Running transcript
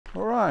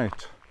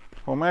Alright,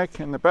 we're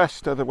making the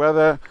best of the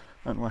weather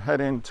and we're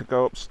heading to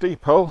go up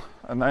Steeple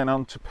and then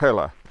on to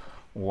Pillar.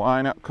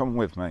 Why not come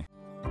with me?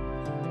 You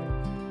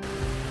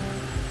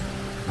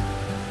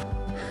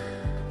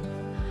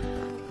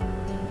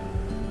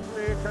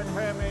can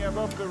hear me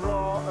above the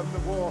roar of the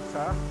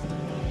water.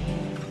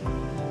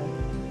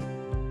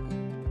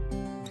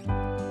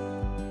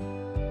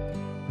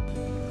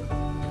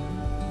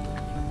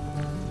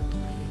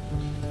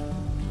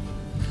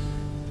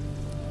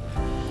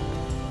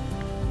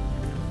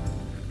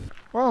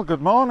 Well,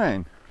 good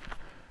morning,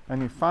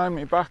 and you find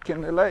me back in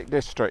the Lake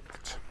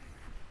District,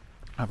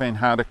 having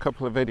had a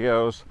couple of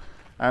videos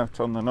out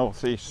on the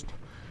northeast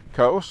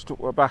coast.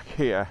 We're back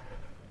here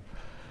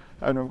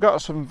and we've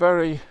got some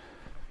very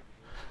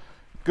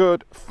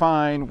good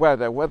fine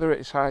weather. Whether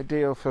it's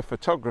ideal for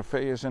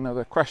photography is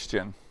another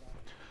question,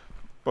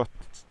 but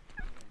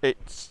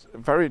it's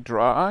very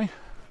dry,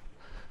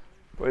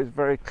 but it's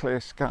very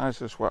clear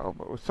skies as well.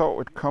 But we thought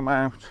we'd come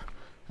out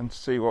and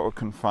see what we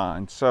can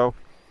find. So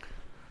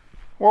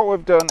what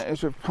we've done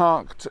is we've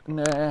parked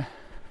near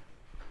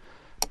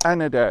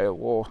Ennerdale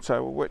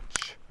Water,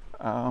 which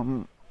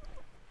I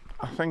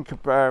think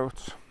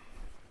about,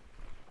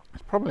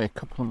 it's probably a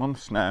couple of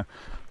months now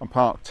I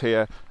parked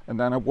here, and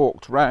then I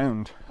walked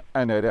round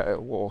Ennerdale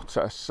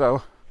Water.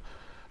 So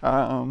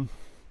I'll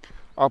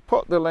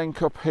put the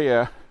link up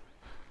here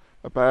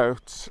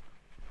about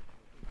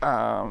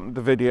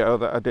the video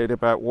that I did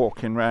about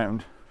walking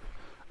round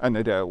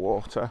Ennerdale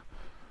Water.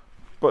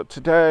 But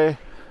today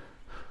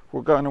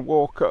we're going to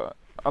walk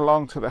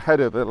along to the head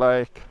of the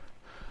lake,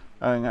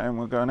 and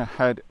we're going to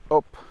head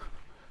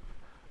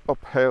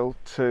uphill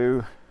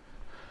to,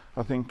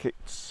 I think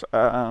it's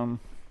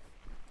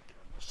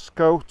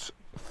Scoat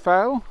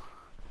Fell,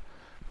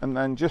 and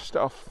then just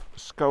off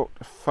Scoat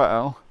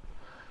Fell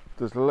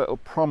there's a little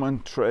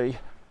promontory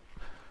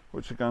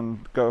which we're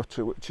going to go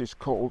to, which is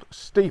called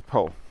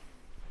Steeple.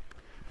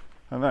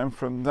 And then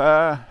from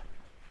there,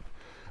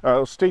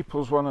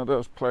 Steeple's one of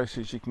those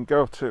places you can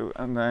go to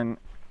and then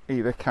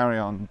either carry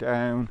on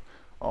down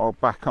or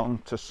back on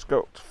to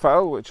Scoat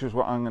Fell, which is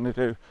what I'm going to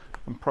do,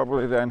 and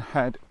probably then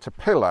head to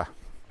Pillar.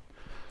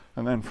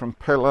 And then from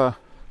Pillar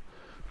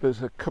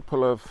there's a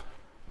couple of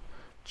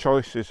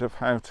choices of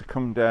how to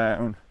come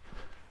down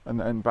and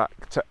then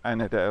back to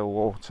Ennerdale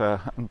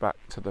Water and back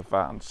to the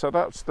van. So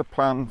that's the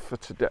plan for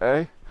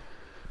today.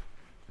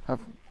 I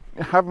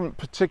haven't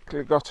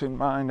particularly got in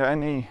mind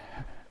any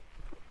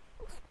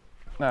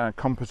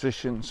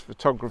compositions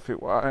photography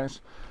wise,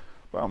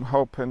 but I'm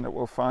hoping that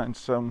we'll find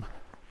some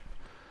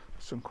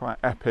quite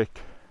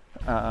epic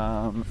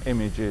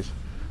images,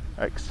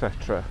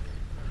 etc.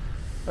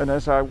 And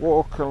as I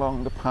walk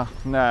along the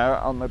path now,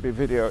 I'll maybe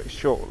video it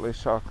shortly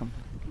so I can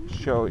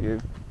show you.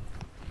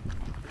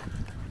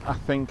 I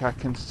think I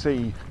can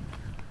see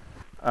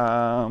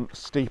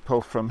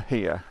Steeple from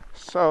here.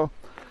 So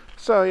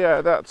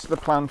yeah, that's the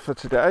plan for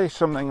today.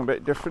 Something a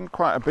bit different,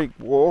 quite a big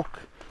walk.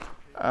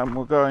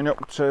 We're going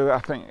up to, I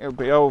think it'll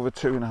be over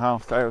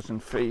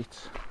 2,500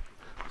 feet.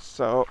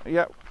 So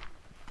yeah,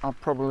 I'll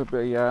probably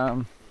be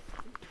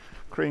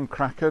cream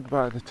crackered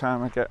by the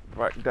time I get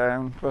back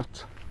down,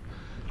 but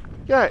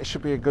yeah, it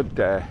should be a good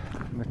day.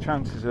 And the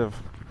chances of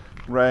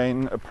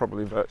rain are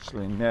probably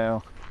virtually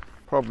nil.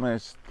 Problem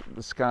is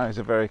the skies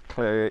are very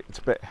clear, it's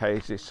a bit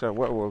hazy, so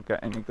whether we'll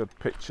get any good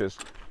pictures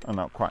I'm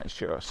not quite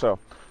sure. So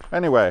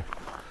anyway,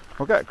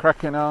 we'll get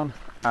cracking on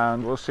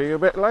and we'll see you a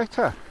bit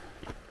later.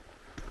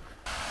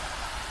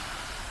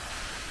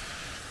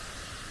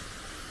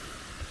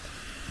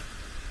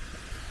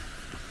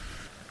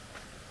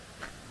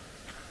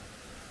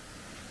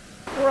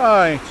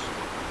 Right,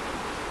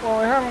 well,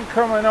 we haven't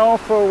come an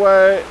awful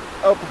way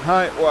up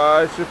height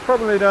wise. We've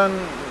probably done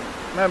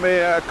maybe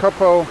a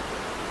couple,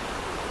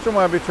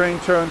 somewhere between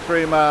 2 and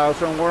 3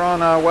 miles, and we're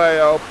on our way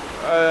up,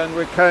 and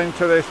we came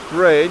to this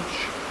bridge.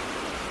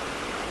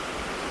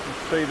 You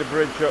see the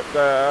bridge up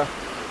there,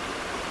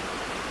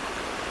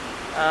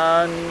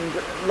 and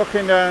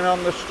looking down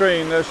on the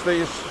stream there's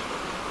this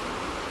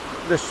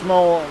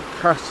small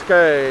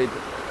cascade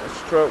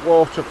stroke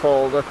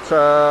waterfall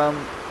that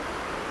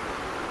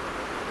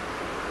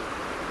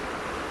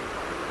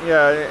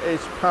yeah,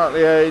 it's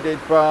partly aided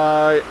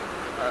by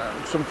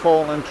some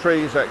fallen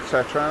trees,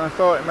 etc. And I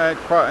thought it made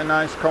quite a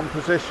nice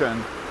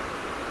composition.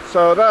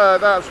 So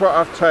that's what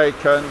I've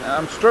taken.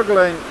 I'm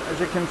struggling, as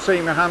you can see,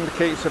 my hand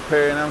keeps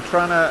appearing. I'm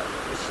trying to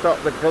stop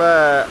the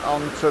glare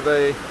onto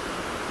the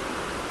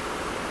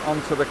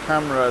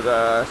camera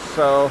there.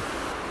 So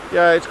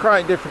yeah, it's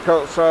quite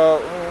difficult. So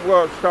we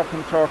won't stop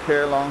and talk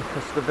here long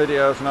because the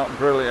video's not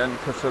brilliant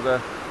because of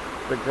the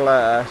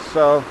glare.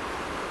 So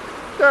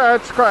yeah,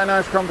 it's quite a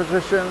nice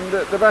composition.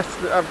 The best,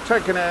 I've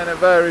taken it in at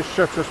various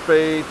shutter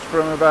speeds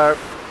from about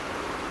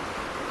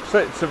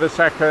 1/6 of a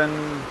second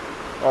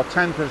or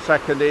 1/10 of a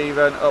second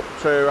even up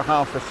to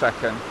 1/2 a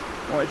second.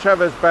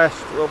 Whichever's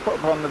best we'll put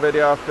up on the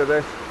video after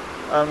this,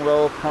 and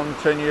we'll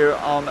continue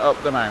on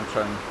up the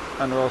mountain,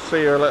 and we'll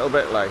see you a little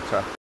bit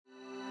later.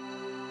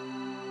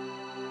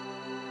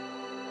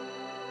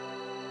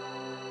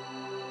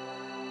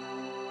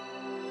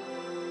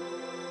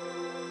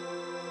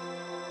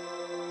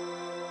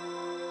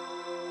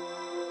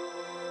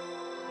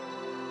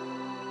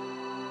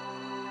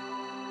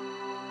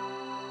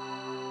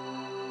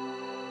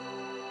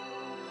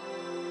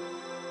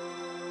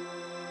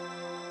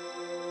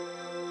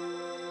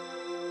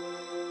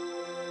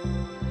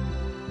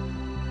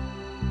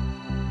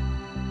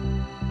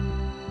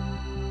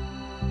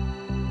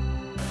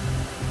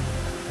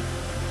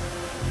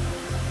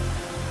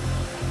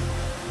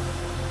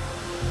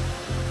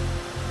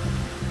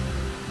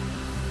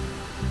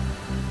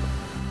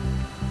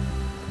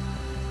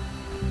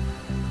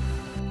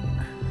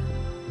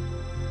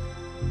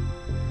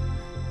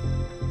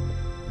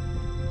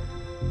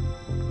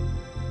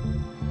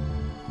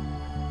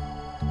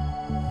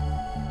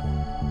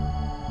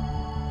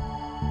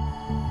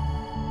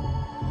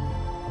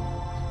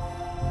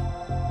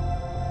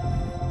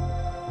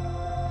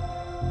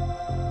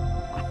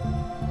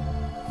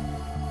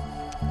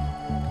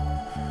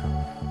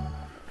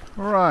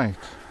 Right,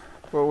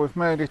 well, we've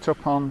made it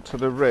up onto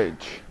the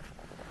ridge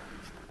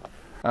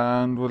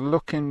and we're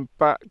looking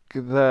back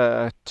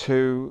there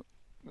to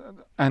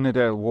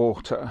Ennerdale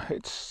Water.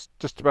 It's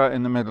just about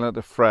in the middle of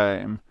the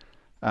frame,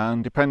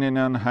 and depending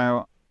on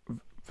how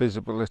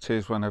visible it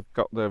is when I've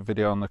got the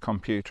video on the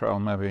computer, I'll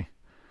maybe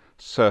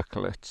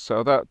circle it.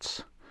 So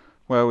that's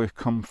where we've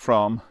come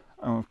from,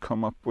 and we've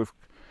come up with,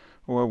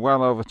 we're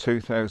well over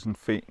 2,000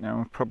 feet now.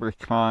 We've probably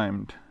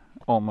climbed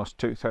almost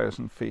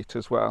 2,000 feet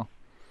as well.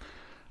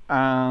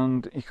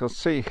 And you can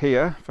see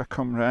here, if I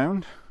come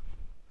round,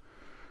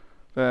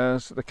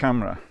 there's the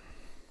camera.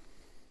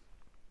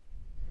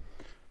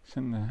 It's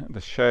in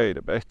the shade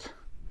a bit,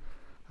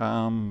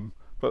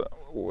 but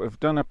we've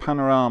done a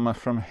panorama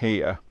from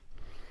here.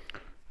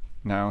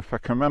 Now, if I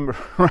can remember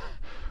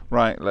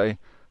rightly,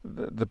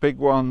 the big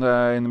one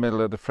there in the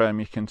middle of the frame,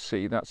 you can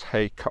see that's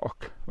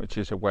Haycock, which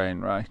is a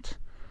Wainwright,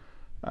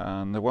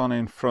 and the one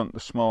in front,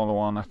 the smaller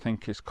one, I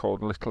think is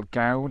called Little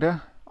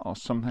Gowder or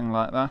something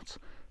like that.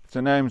 If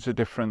the names are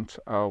different,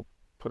 I'll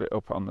put it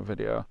up on the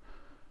video.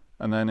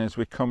 And then as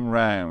we come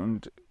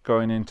round,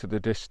 going into the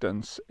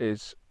distance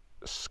is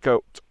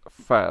Scoat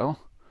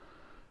Fell,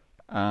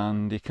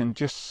 and you can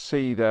just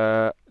see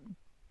there,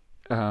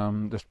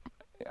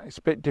 it's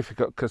a bit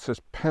difficult because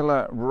there's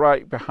pillar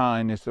right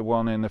behind is the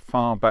one in the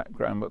far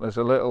background, but there's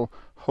a little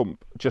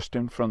hump just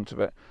in front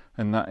of it,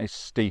 and that is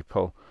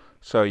Steeple.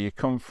 So you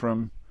come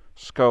from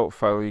Scoat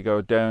Fell, you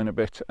go down a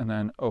bit and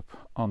then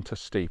up onto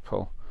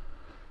Steeple.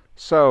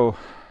 So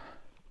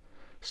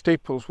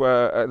Steeple's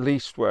where at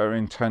least we're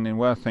intending,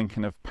 we're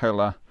thinking of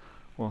pillar.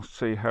 We'll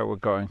see how we're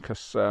going,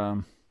 because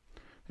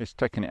it's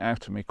taking it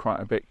out of me quite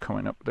a bit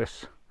coming up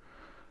this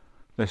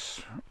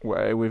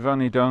way. We've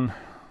done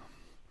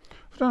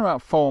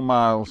about 4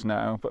 miles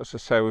now, but as I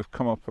say, we've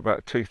come up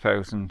about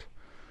 2,000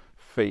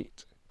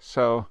 feet.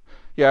 So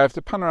yeah, if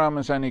the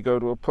panorama's any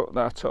good, we'll put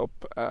that up,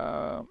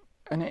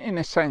 and in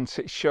a sense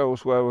it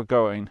shows where we're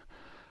going.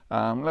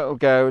 Little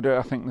Gowder,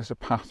 I think there's a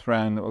path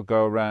round that will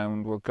go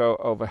around. We'll go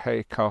over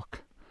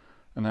Haycock,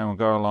 and then we'll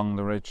go along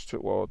the ridge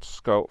towards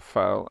Scoat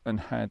Fell and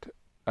head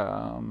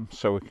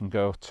so we can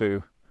go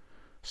to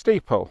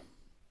Steeple,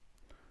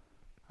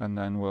 and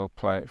then we'll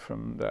play it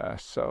from there.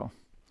 So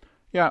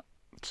yeah,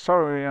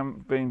 sorry I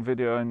haven't been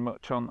videoing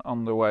much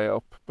on the way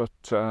up, but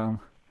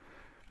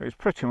it was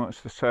pretty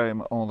much the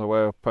same all the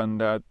way up,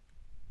 and I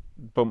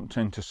bumped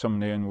into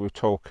somebody and we were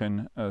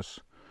talking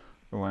as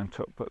we went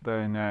up, but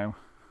they now,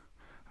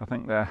 I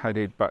think they're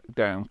headed back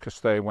down because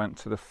they went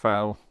to the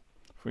fell.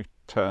 If we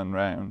turn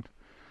round,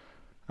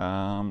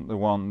 the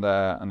one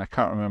there, and I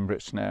can't remember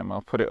its name,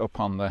 I'll put it up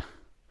on the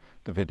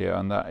video,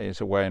 and that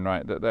is a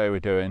Wainwright that they were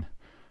doing,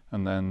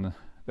 and then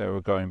they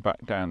were going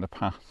back down the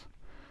path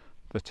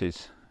that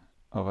is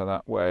over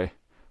that way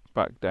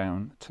back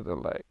down to the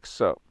lake.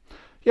 So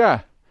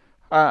yeah,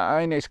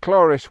 I mean, it's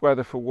glorious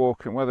weather for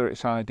walking. Whether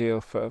it's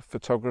ideal for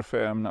photography,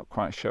 I'm not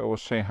quite sure. We'll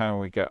see how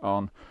we get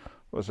on.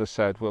 As I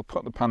said, we'll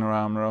put the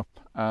panorama up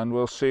and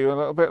we'll see you a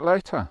little bit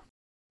later.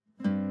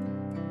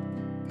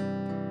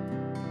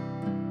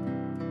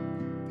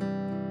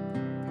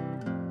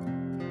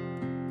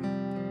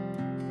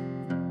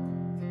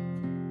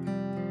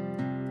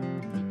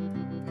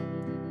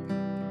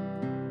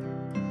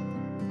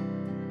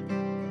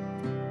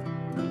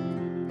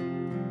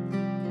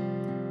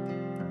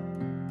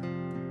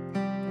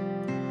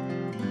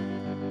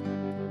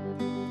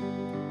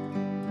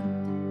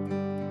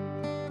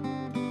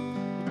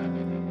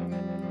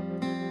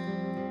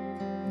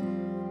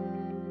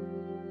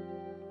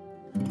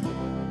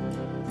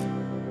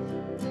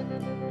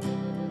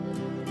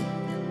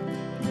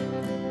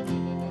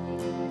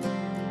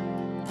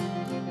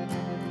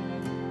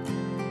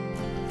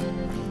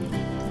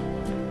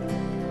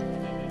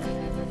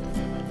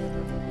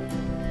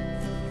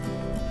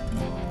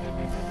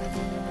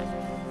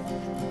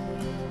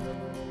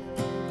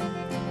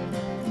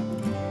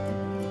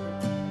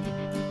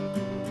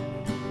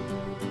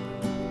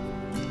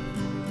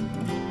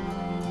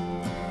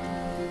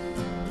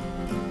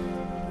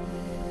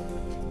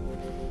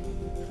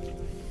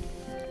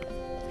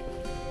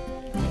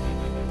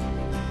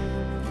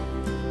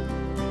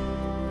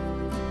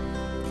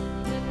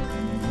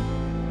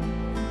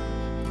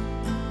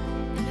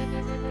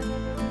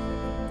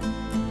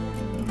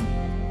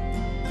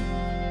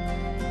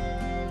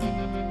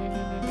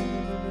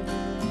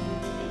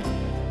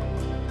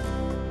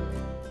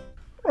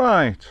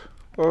 Right,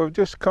 Well, we've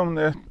just come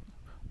the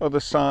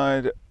other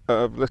side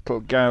of Little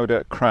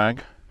Gowder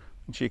Crag,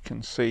 which you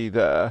can see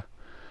there,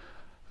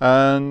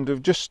 and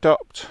we've just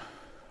stopped.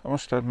 I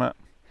must admit,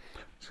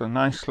 it's a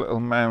nice little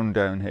mound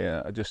down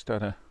here. I just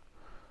had a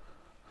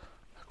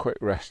quick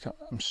rest.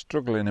 I'm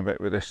struggling a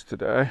bit with this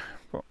today,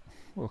 but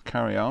we'll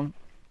carry on.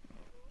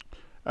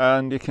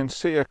 And you can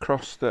see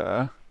across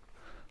there,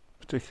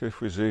 particularly if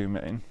we zoom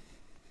in,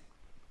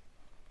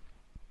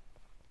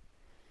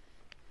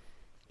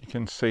 you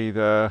can see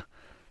the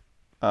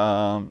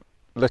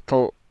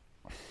little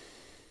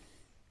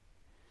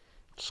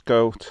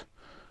Scoat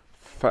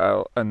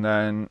Fell, and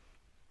then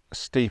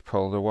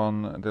Steeple,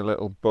 the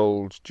little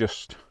bulge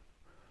just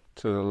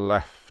to the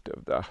left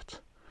of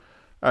that.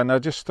 And I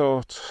just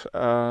thought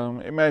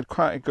it made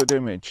quite a good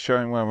image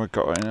showing where we're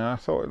going, and I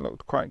thought it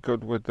looked quite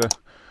good with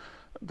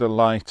the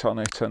light on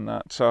it and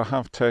that. So I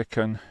have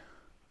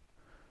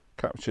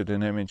captured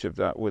an image of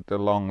that with the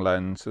long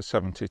lens, the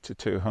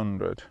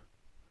 70-200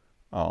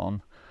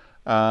 on,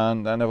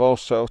 and then I've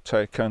also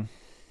taken,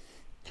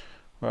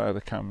 where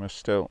the camera's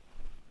still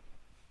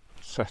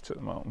set at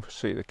the moment,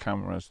 see the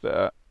camera's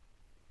there.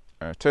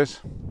 There it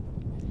is.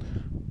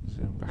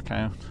 Zoom back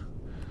out.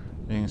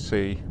 You can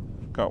see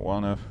got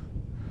one of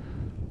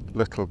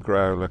Little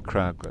Growler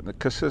Crag,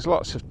 because there's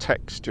lots of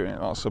texture in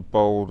it, lots of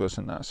boulders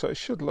and that, so it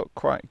should look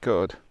quite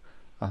good,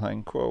 I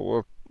think.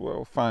 Well,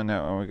 we'll find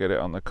out when we get it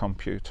on the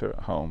computer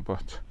at home.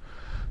 But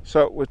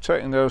so we're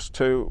taking those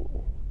two.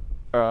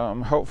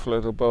 Hopefully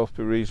they'll both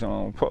be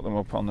reasonable. We'll put them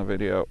up on the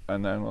video,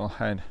 and then we'll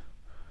head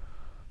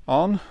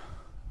on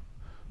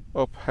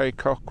up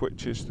Haycock,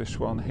 which is this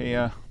one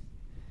here,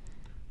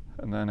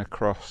 and then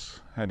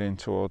across, heading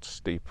towards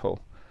Steeple.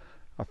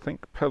 I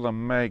think Pillar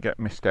may get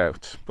missed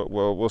out, but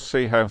we'll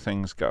see how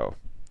things go.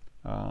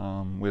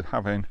 With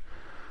having,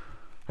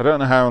 I don't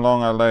know how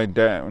long I laid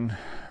down,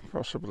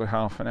 possibly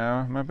half an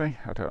hour maybe,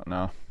 I don't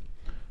know.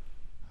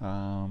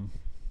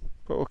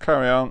 But we'll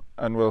carry on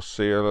and we'll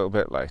see you a little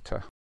bit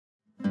later.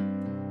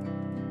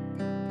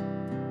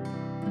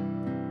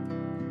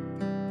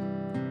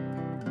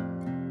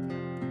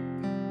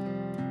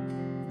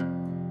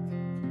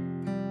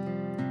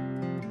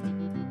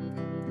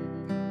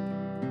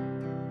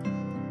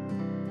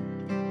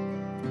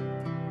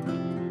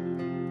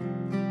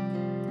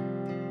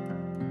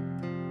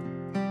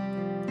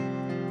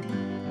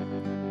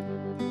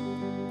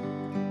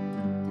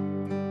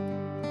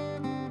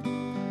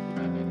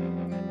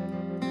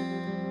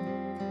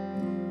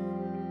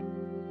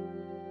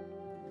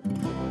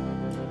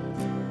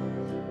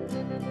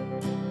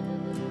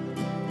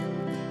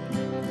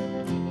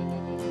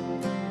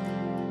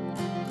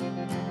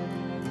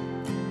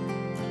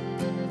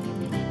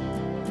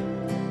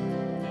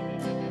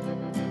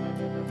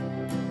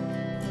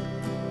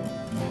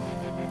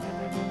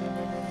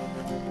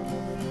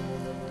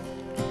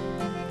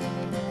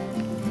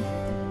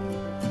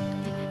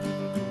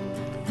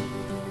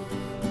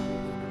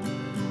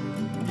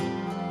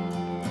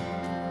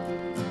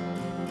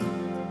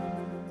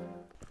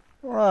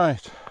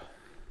 Right,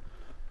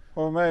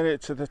 well, we made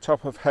it to the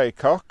top of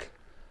Haycock.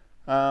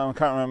 I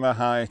can't remember how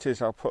high it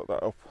is, I'll put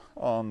that up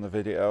on the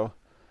video.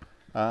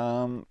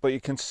 But you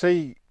can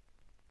see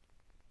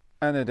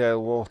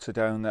Ennerdale Water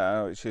down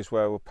there, which is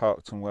where we're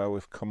parked and where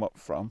we've come up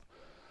from.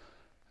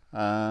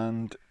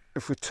 And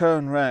if we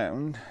turn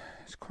round,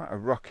 it's quite a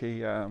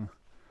rocky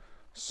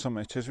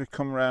summit. As we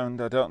come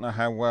round, I don't know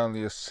how well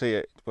you'll see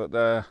it, but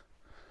there,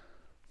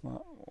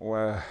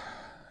 where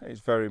it's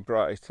very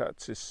bright,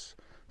 that's this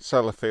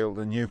Sellafield,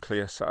 the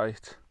nuclear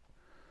site.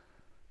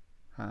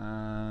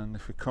 And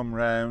if we come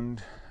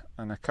round,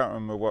 and I can't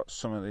remember what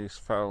some of these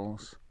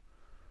fells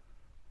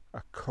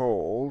are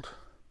called,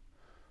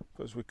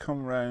 but as we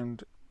come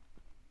round,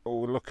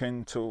 we'll look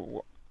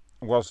into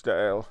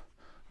Wasdale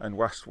and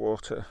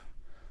Westwater.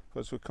 But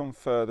as we come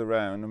further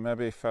round, and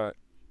maybe if I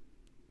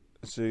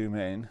zoom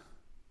in,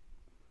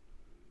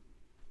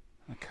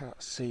 I can't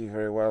see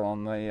very well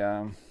on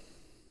the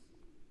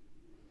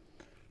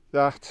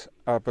that,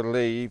 I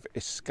believe,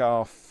 is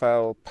Scoat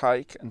Fell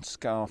Pike, and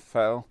Scoat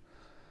Fell,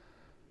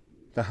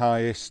 the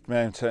highest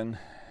mountain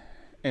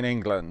in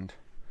England.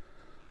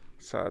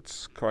 So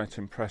that's quite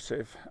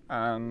impressive.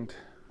 And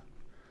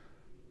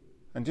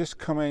just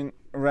coming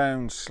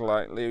round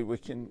slightly, we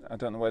can, I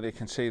don't know whether you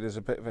can see, there's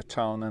a bit of a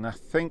town, and I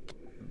think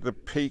the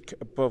peak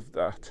above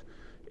that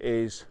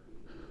is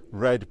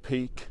Red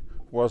Peak,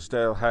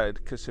 Wasdale Head,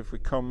 because if we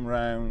come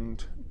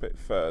round a bit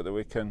further,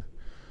 we can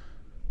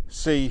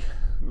see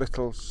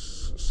Little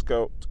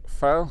Scoat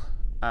Fell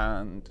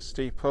and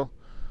Steeple.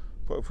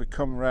 But if we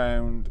come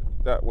round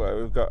that way,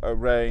 we've got a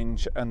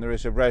range, and there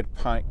is a Red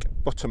Pike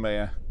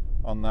Buttermere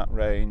on that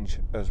range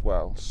as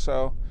well.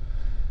 So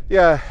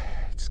yeah,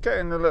 it's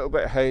getting a little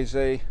bit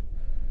hazy,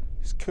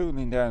 it's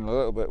cooling down a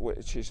little bit,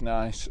 which is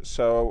nice.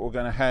 So we're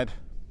going to head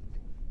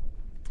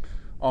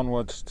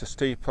onwards to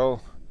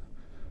Steeple,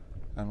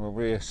 and we'll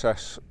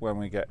reassess when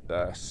we get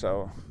there.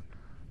 So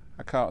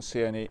I can't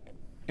see any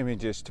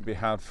images to be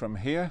had from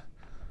here,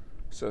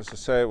 so as I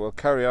say, we'll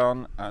carry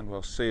on and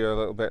we'll see you a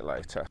little bit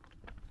later.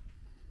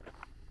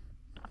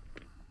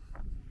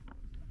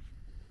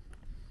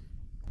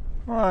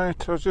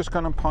 Right, I was just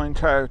going to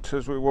point out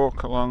as we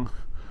walk along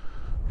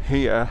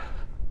here,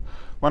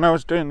 when I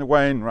was doing the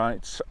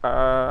Wainwrights,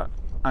 I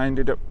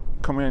ended up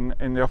coming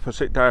in the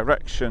opposite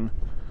direction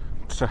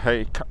to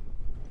Haycock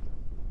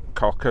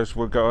as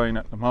we're going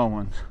at the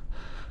moment,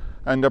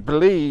 and I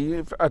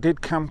believe I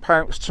did camp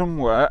out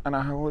somewhere, and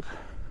I would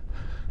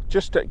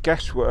just at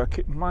guesswork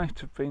it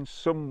might have been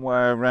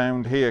somewhere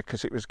around here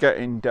because it was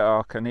getting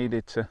dark. I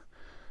needed to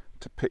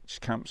pitch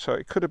camp, so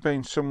it could have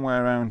been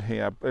somewhere around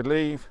here. I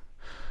believe,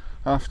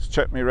 I'll have to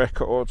check my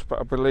records,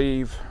 but I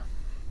believe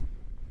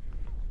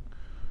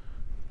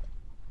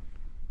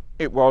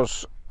it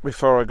was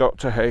before I got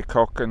to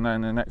Haycock, and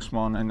then the next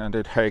morning I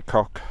did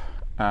Haycock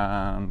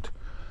and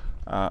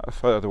a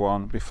further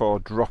one before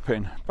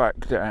dropping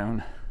back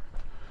down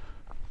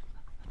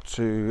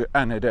to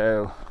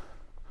Ennerdale,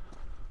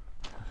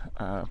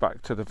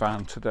 back to the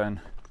van to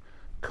then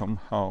come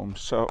home.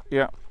 So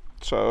yeah,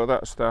 so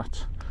that's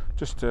that,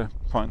 just to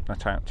point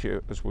that out to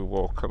you as we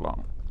walk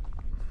along.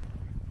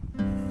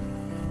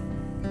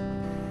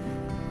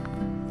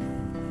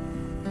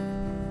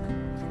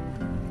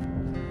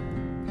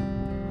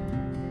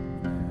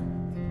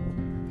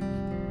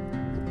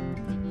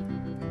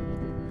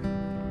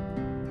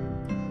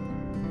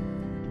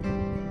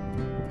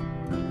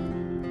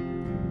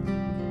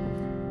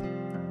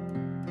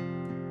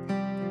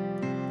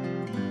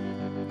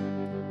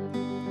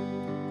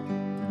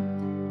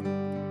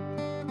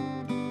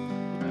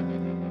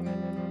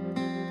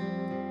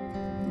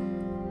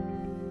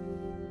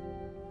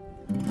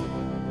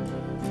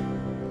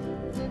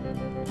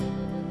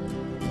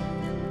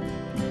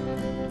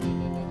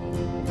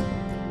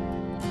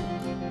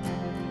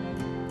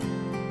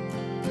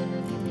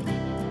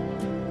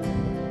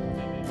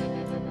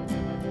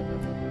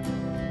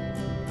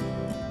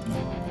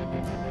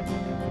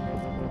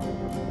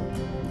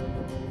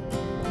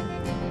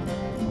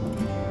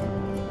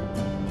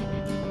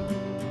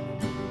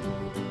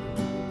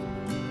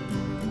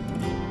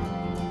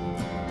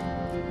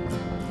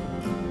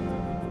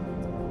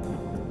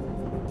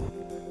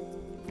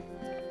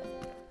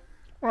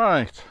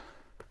 Right,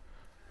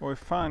 we've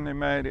finally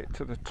made it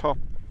to the top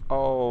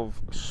of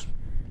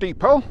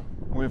Steeple.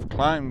 We've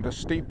climbed the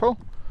steeple,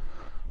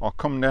 or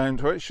come down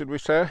to it, should we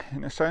say,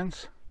 in a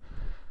sense.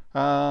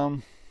 Now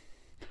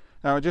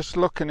just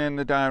looking in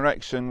the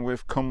direction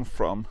we've come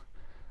from,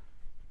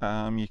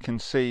 you can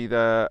see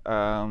there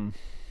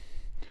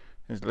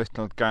is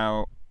Little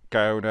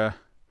Gowder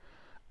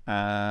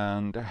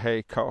and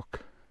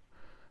Haycock,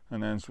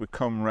 and as we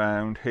come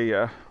round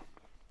here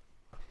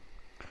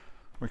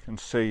we can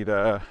see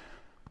there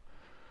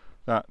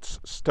that's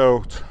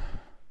Scoat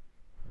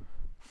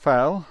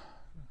Fell,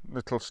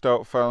 Little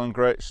Scoat Fell and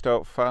Great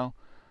Scoat Fell,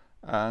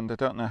 and I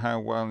don't know how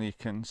well you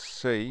can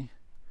see.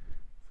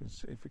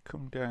 If we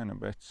come down a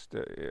bit,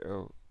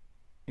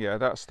 yeah,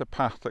 that's the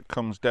path that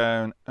comes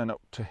down and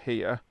up to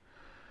here.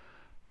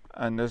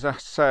 And as I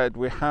said,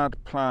 we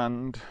had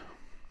planned,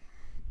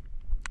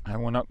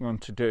 and we're not going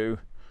to do,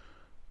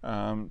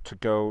 to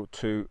go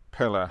to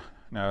Pillar.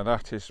 Now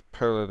that is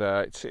Pillar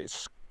there.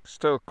 It's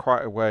still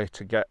quite a way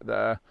to get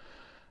there.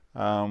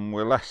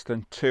 We're less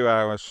than 2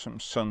 hours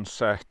from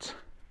sunset,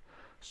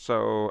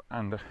 so,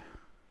 and I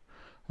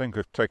think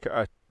we've taken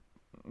a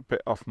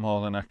bit off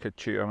more than I could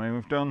chew. I mean,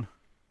 we've done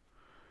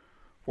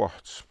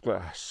what,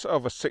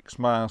 over 6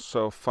 miles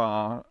so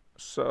far,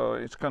 so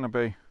it's going to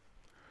be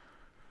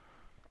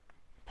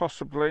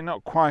possibly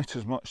not quite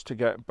as much to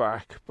get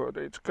back, but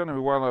it's going to be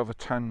well over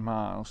 10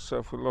 miles. So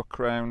if we look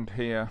around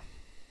here,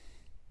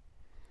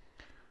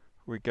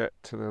 we get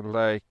to the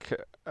lake,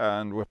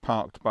 and we're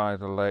parked by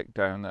the lake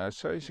down there,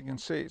 so as you can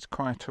see it's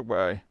quite a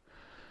way.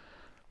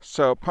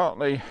 So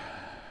partly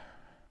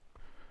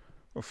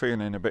we're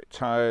feeling a bit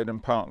tired,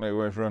 and partly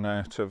we've run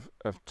out of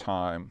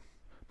time,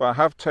 but I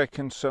have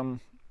taken some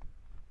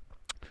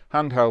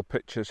handheld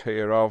pictures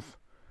here of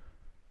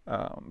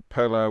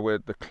Pillar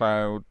with the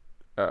cloud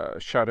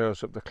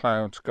shadows of the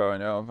clouds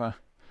going over.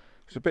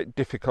 It's a bit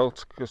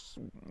difficult because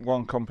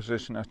one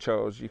composition I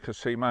chose you could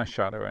see my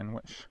shadow in,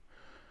 which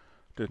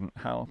didn't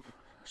help.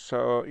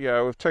 So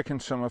yeah, we've taken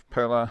some of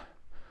Pillar,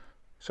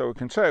 so we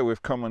can say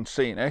we've come and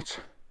seen it,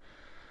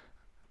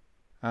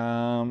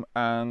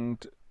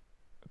 and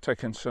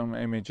taken some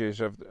images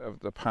of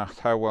the path,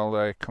 how well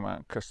they come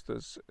out, because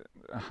there's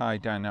a high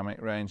dynamic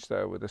range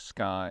there with the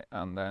sky,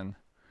 and then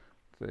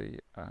the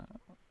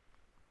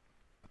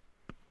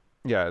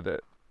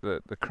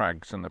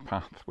crags and the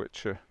path,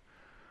 which are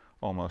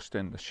almost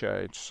in the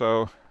shade.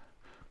 So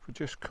if we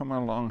just come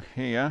along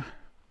here,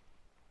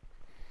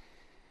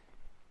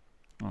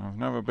 I've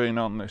never been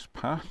on this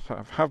path.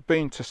 I have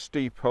been to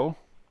Steeple,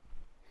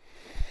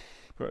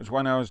 but it was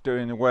when I was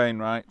doing the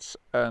Wainwrights,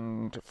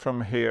 and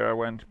from here I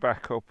went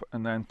back up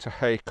and then to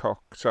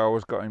Haycock, so I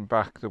was going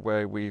back the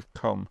way we've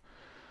come.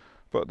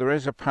 But there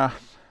is a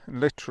path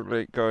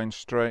literally going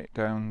straight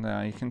down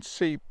there. You can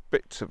see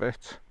bits of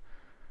it.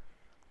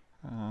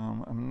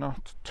 I'm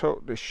not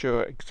totally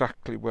sure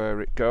exactly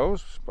where it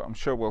goes, but I'm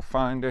sure we'll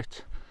find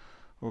it.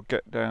 We'll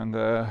get down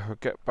there, we'll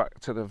get back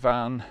to the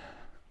van,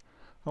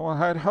 and we'll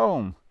head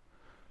home.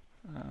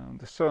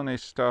 The sun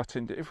is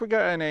starting to, if we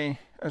get any,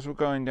 as we're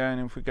going down,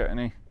 if we get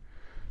any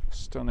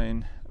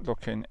stunning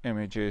looking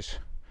images,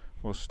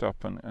 we'll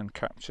stop and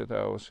capture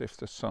those if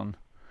the sun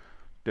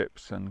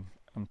dips and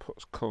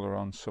puts colour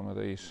on some of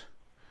these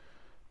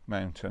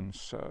mountains.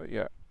 So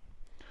yeah,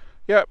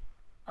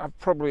 I've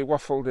probably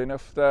waffled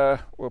enough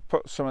there. We'll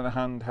put some of the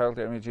handheld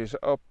images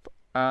up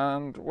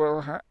and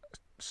we'll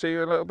see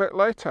you a little bit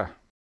later.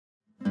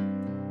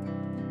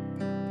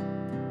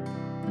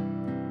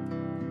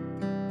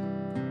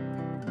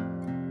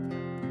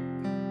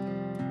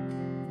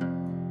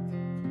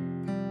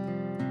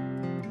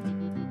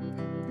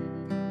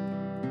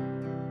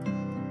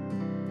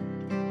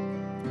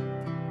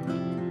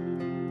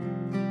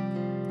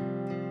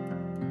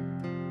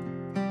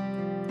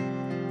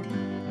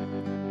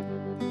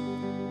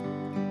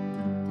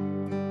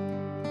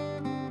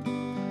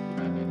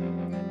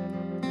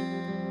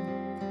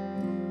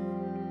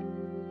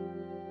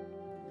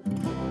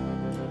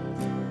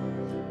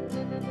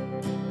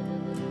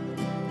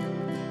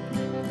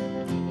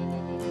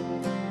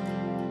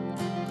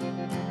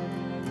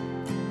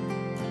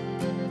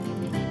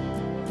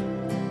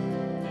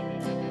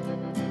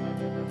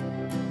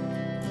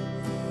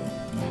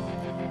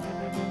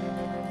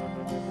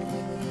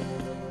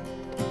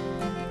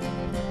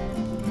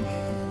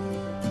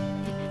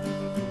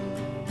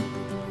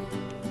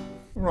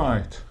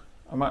 Right,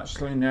 I'm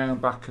actually now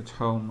back at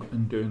home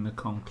and doing the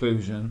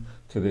conclusion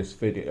to this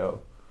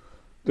video.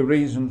 The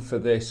reason for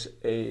this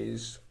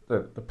is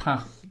that the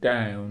path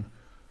down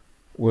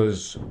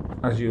was,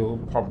 as you'll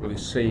probably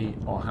see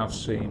or have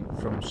seen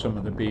from some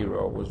of the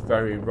B-roll, was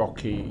very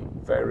rocky,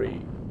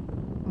 very,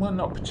 well,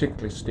 not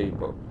particularly steep,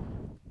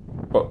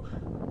 but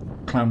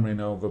clambering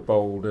over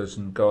boulders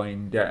and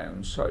going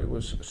down, so it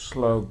was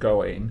slow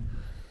going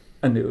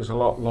and it was a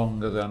lot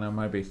longer than I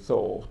maybe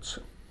thought.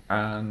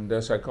 And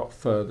as I got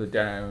further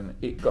down,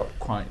 it got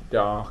quite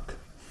dark,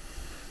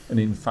 and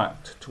in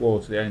fact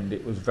towards the end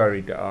it was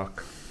very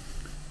dark,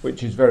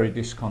 which is very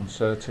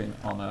disconcerting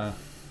on a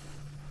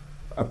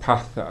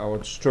path that I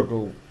would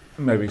struggle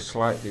maybe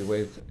slightly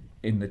with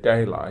in the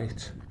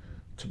daylight,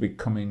 to be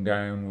coming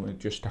down with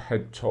just a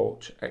head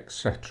torch,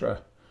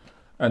 etc.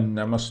 And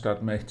I must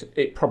admit,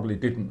 it probably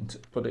didn't,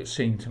 but it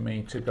seemed to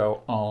me to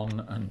go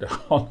on and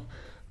on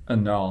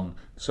and on.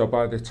 So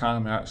by the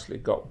time I actually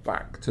got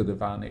back to the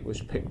van, it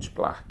was pitch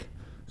black.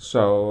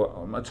 So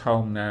I'm at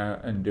home now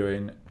and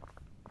doing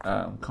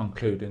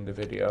concluding the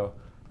video.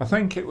 I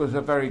think it was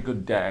a very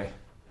good day.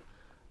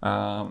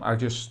 I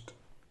just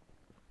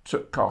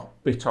took a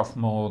bit off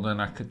more than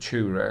I could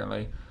chew,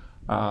 really.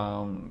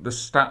 The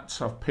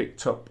stats I've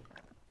picked up,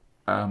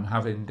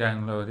 having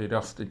downloaded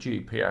off the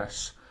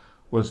GPS,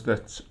 was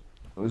that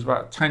it was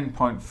about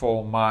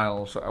 10.4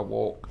 miles that I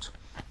walked.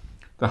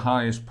 The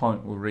highest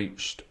point we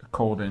reached,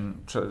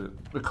 according to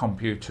the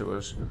computer,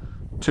 was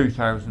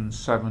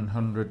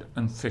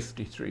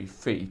 2,753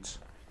 feet,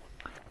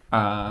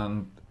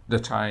 and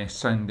that I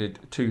ascended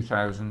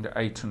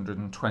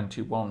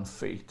 2,821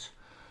 feet.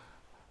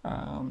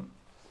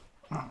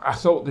 I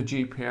thought the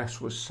GPS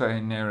was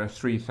saying nearer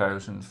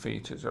 3,000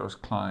 feet as I was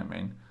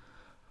climbing,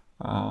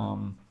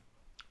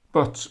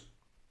 but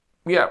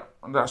yeah,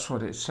 that's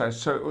what it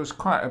says. So it was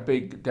quite a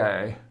big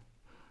day.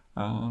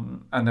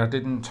 And I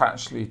didn't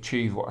actually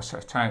achieve what I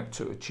set out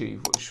to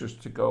achieve, which was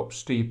to go up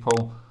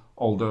Steeple,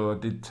 although I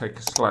did take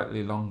a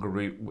slightly longer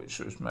route, which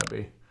was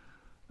maybe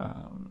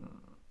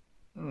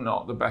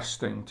not the best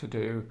thing to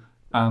do,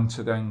 and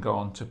to then go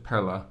on to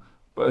Pillar.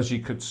 But as you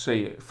could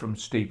see from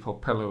Steeple,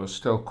 Pillar was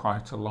still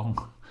quite a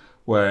long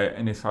way,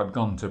 and if I'd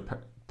gone to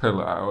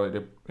Pillar,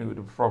 it would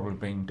have probably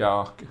been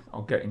dark,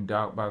 or getting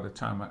dark by the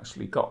time I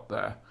actually got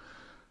there.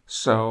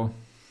 So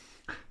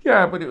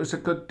yeah, but it was a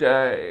good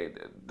day.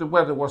 The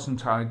weather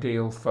wasn't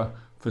ideal for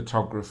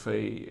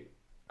photography.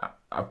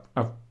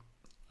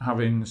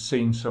 Having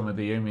seen some of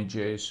the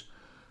images,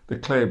 the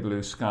clear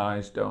blue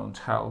skies don't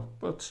help,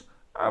 but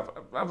I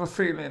have a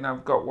feeling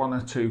I've got one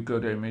or two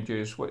good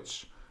images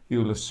which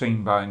you'll have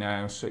seen by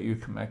now, so you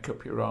can make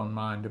up your own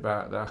mind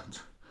about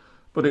that.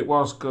 But it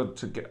was good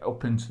to get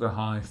up into the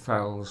high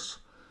fells.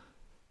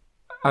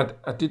 I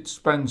did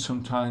spend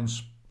some time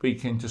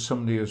speaking to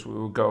somebody as we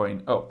were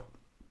going up,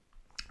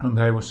 and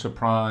they were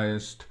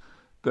surprised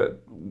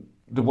that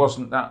there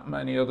wasn't that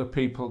many other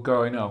people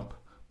going up.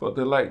 But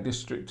the Lake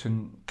District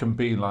can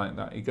be like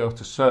that. You go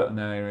to certain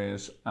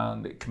areas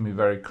and it can be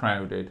very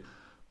crowded.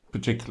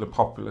 Particular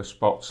popular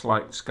spots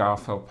like Scoat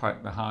Fell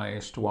Pike, the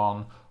highest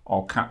one,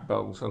 or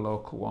Catbell's a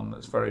local one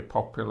that's very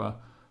popular.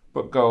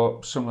 But go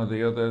up some of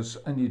the others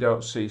and you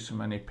don't see so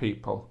many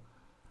people.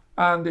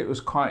 And it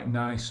was quite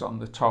nice on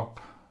the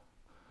top,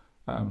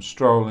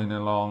 strolling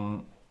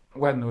along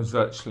when there was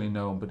virtually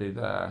nobody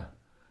there.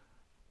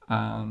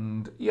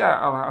 And yeah,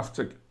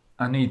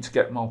 I need to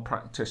get more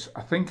practice.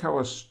 I think I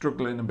was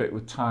struggling a bit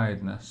with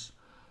tiredness.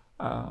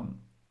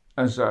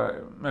 As I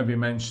maybe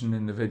mentioned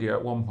in the video,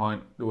 at one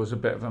point there was a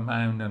bit of a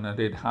mound and I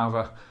did have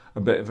a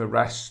bit of a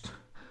rest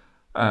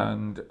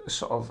and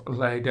sort of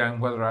lay down.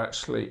 Whether I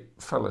actually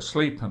fell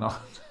asleep or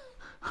not,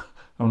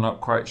 I'm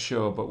not quite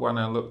sure, but when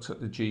I looked at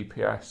the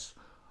GPS,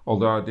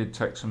 although I did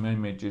take some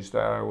images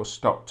there, I was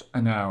stopped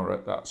an hour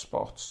at that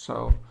spot,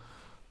 so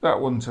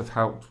that wouldn't have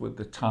helped with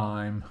the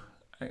time,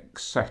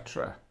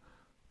 etc.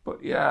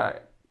 But yeah,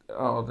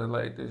 oh, the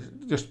ladies,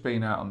 just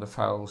being out on the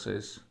fells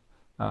is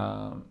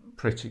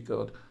pretty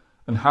good.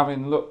 And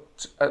having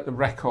looked at the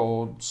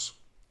records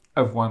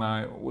of when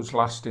I was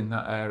last in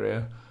that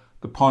area,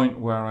 the point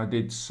where I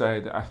did say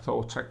that I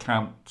thought I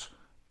camped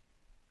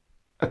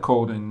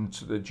according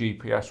to the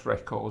GPS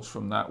records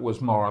from that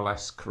was more or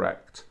less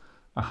correct.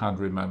 I had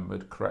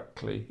remembered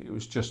correctly. It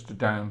was just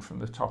down from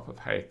the top of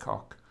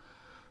Haycock.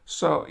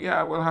 So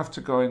yeah, we'll have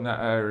to go in that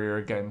area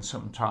again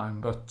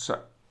sometime, but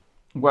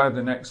where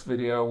the next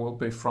video will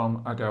be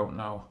from, I don't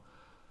know.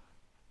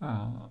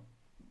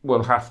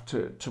 We'll have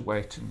to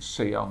wait and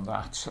see on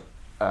that.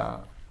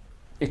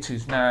 It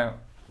is now,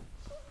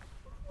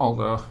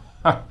 although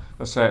I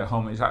say at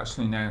home, it's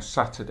actually now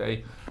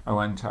Saturday. I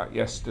went out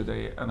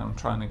yesterday and I'm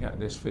trying to get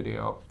this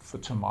video up for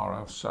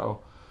tomorrow.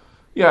 So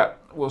yeah,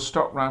 we'll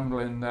stop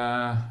rambling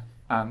there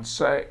and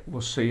say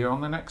we'll see you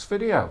on the next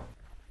video.